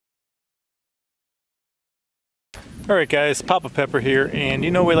Alright guys, Papa Pepper here, and you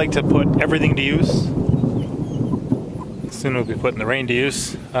know we like to put everything to use. Soon we'll be putting the rain to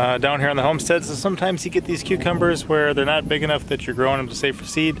use down here on the homestead. So sometimes you get these cucumbers where they're not big enough that you're growing them to save for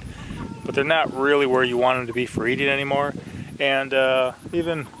seed, but they're not really where you want them to be for eating anymore. And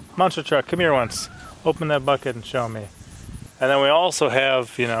even Monster Truck, come here once. Open that bucket and show me. And then we also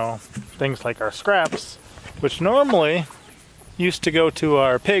have, you know, things like our scraps, which normally used to go to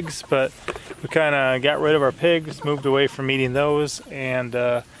our pigs, but we kind of got rid of our pigs, moved away from eating those, and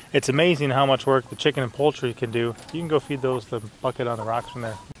it's amazing how much work the chicken and poultry can do. You can go feed those the bucket on the rocks from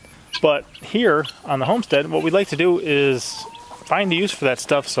there. But here on the homestead, what we'd like to do is find a use for that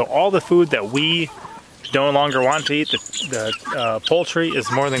stuff. So all the food that we no longer want to eat, the poultry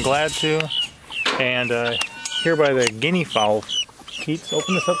is more than glad to. And here by the Guinea fowl, Keats,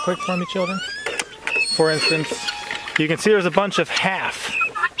 open this up quick for me, children. For instance, you can see there's a bunch of half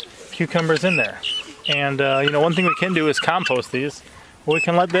cucumbers in there. And you know, one thing we can do is compost these. Well, we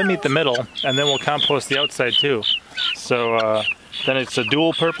can let them eat the middle, and then we'll compost the outside too. So then it's a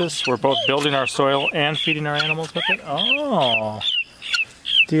dual purpose. We're both building our soil and feeding our animals with it. Oh,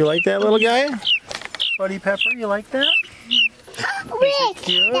 do you like that little guy? Buddy Pepper, you like that? Rick,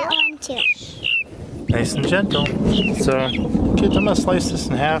 that one too. Nice and gentle. So, kids, I'm gonna slice this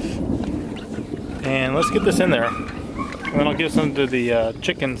in half, and let's get this in there. And then I'll give some to the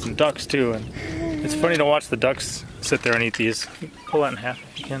chickens and ducks too. And it's funny to watch the ducks sit there and eat these. Pull that in half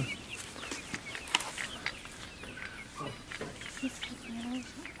if you can.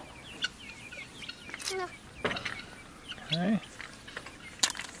 Okay.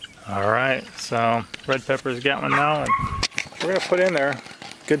 Alright, so Red Pepper's got one now, and we're going to put in there,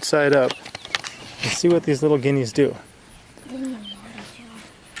 good side up, and see what these little guineas do.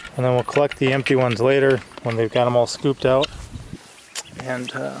 And then we'll collect the empty ones later when they've got them all scooped out. And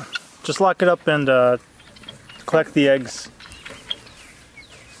just lock it up and collect the eggs.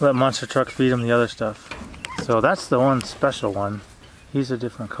 Let Monster Truck feed them the other stuff. So that's the one special one. He's a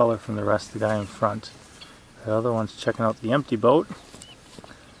different color from the rest of the guy in front. The other one's checking out the empty boat.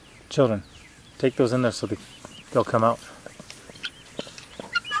 Children, take those in there so they'll come out.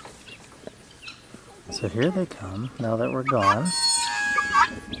 So here they come, now that we're gone.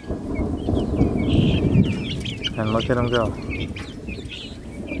 And look at them go.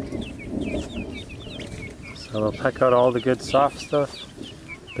 So they'll peck out all the good soft stuff.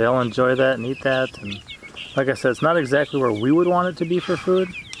 They'll enjoy that and eat that. And like I said, it's not exactly where we would want it to be for food,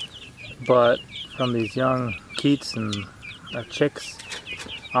 but from these young Keats and chicks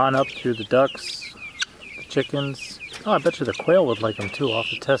on up through the ducks, the chickens. Oh, I bet you the quail would like them too. I'll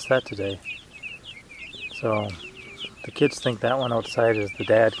have to test that today. So the kids think that one outside is the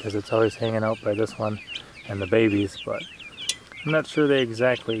dad because it's always hanging out by this one and the babies, but I'm not sure they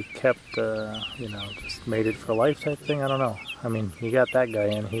exactly kept, you know, just mated for life type thing. I don't know. I mean, you got that guy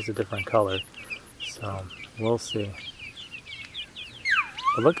in, he's a different color, so we'll see.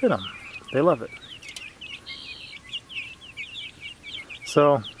 But look at them, they love it.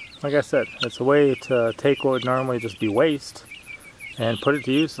 So, like I said, it's a way to take what would normally just be waste and put it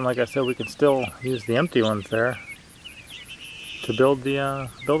to use. And like I said, we can still use the empty ones there to build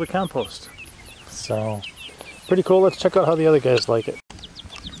the compost. So, pretty cool. Let's check out how the other guys like it.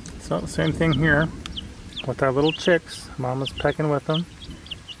 So, same thing here with our little chicks. Mama's pecking with them.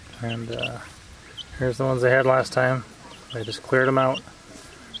 And here's the ones they had last time. They just cleared them out.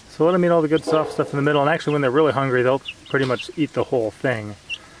 So let them eat all the good soft stuff in the middle, and actually when they're really hungry they'll pretty much eat the whole thing.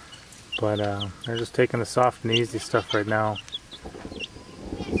 But they're just taking the soft and easy stuff right now.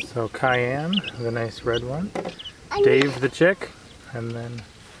 So Cayenne, the nice red one, Dave the chick, and then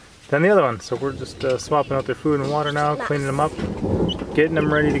the other one. So we're just swapping out their food and water now, cleaning them up, getting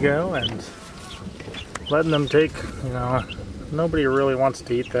them ready to go, and letting them take, you know, nobody really wants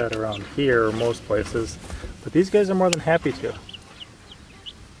to eat that around here or most places, but these guys are more than happy to.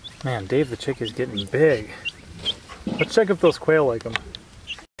 Man, Dave the chick is getting big. Let's check if those quail like them.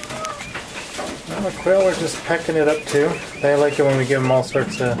 Well, the quail are just pecking it up too. They like it when we give them all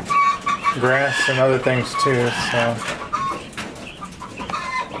sorts of grass and other things too, so.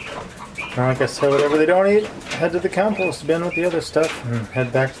 And like I said, whatever they don't eat, head to the compost bin with the other stuff and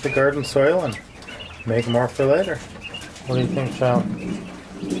head back to the garden soil and make more for later. What do you think, child?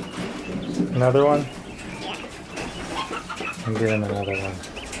 Another one? And get him another one.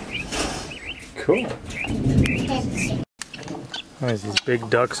 Cool. These big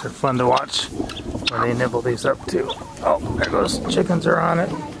ducks are fun to watch when they nibble these up too. Oh, there goes. Chickens are on it.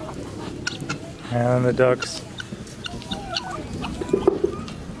 And the ducks.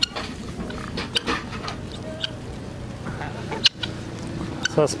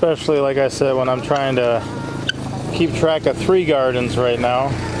 So especially, like I said, when I'm trying to keep track of 3 gardens right now.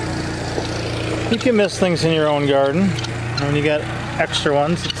 You can miss things in your own garden. And when you got extra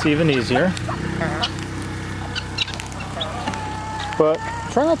ones, it's even easier. But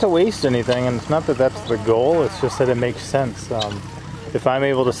try not to waste anything, and it's not that that's the goal, it's just that it makes sense. If I'm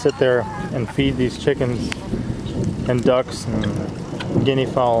able to sit there and feed these chickens and ducks and guinea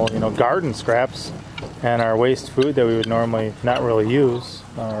fowl, garden scraps, and our waste food that we would normally not really use,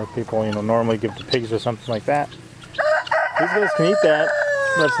 or people, normally give to pigs or something like that, these guys can eat that.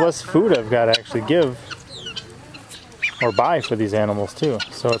 That's less food I've got to actually give or buy for these animals too.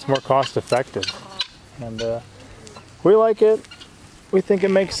 So it's more cost effective. And we like it. We think it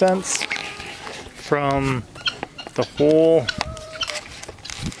makes sense from the whole.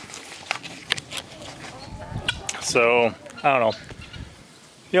 So, I don't know.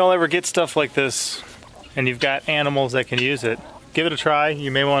 You'll ever get stuff like this and you've got animals that can use it, give it a try.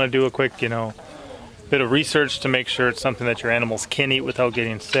 You may want to do a quick, bit of research to make sure it's something that your animals can eat without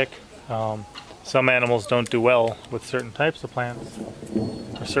getting sick. Some animals don't do well with certain types of plants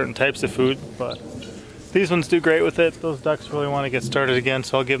or certain types of food, but these ones do great with it. Those ducks really want to get started again,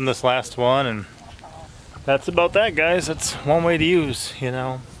 so I'll give them this last one, and that's about that, guys. That's one way to use,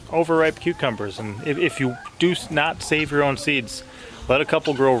 overripe cucumbers. And if you do not save your own seeds, let a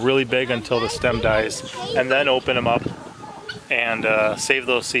couple grow really big until the stem dies, and then open them up and save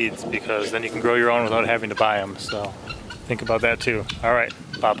those seeds, because then you can grow your own without having to buy them. So think about that too. All right,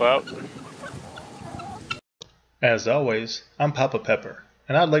 Papa out. As always, I'm Papa Pepper,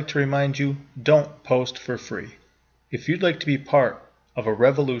 and I'd like to remind you, don't post for free. If you'd like to be part of a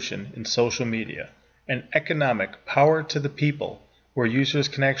revolution in social media, an economic power to the people where users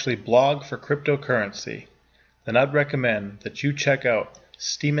can actually blog for cryptocurrency, then I'd recommend that you check out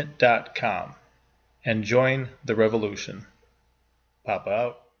steemit.com and join the revolution. Papa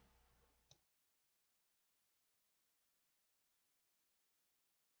out.